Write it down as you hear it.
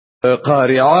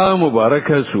قارعه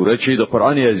مبارکه سوره چې د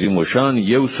قران عظیم شان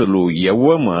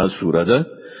یوه سوره ده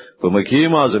په مکه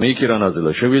معظمه کې را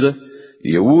نازله شوې ده.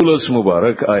 یولس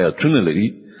مبارک آیاتونه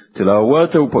لري.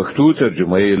 تلاوت او پښتو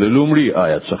ترجمه یې له لومړي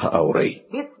آیت څخه اوري.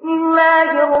 بسم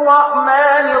الله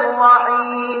الرحمن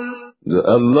الرحیم.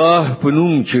 الله په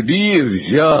نوم چې ډیر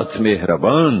زیات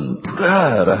مهربان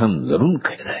رحم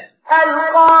لرونکی دی.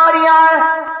 القارعه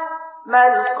ما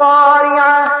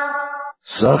القارعه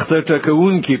سخت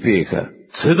ټکون کی پیخه.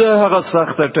 څه ده هغه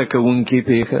سخت ټکون کی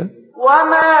پیخه؟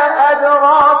 وما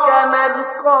ادراك ما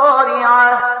القارعه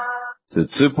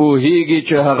څه په هیږي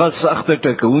چې هغه سخت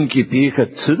ټکون کی پیخه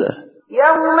څه ده؟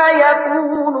 يوم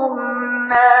يكون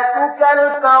الناس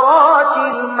كالفراش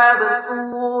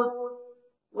المبثوث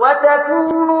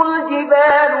وتكون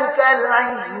الجبال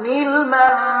كالعهن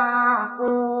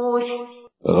المنفوش.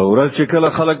 غورت چې کله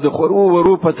خلک د خورو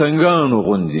ورو پتنګانو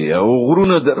غوندي او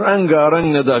غرونه د رنگارنګ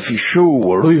نه دافي شو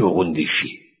وړوي غوندي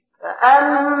شي.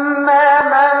 فأما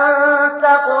من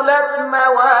ثقلت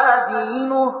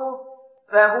موازينه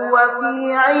فهو في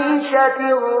عيشة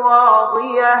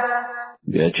راضية.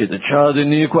 بیا چې د چا د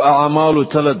نیکو اعمالو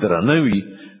تل درنوي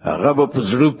هغه به په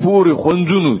زړه پورې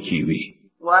خوندونو کې وي.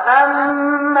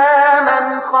 وأما من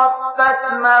خفت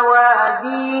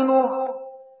موازينه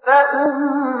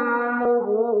فأمه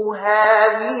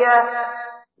هاوية.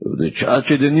 د چا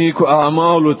چې د نیکو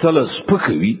اعمالو تل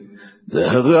سپکوي د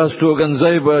هغه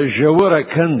استوګنځای به ژوره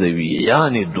کنده وي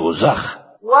یعنی دوزخ.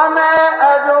 وما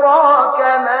أدراك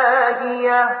ما هي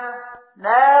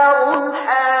نار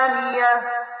حامية.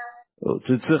 او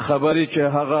څه خبرې چې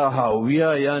هغه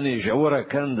هاویه یعنی ژوره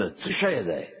کنده څه شی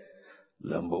دی؟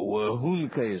 لمبه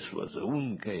وهونکی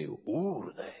سوځونکی اور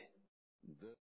دی.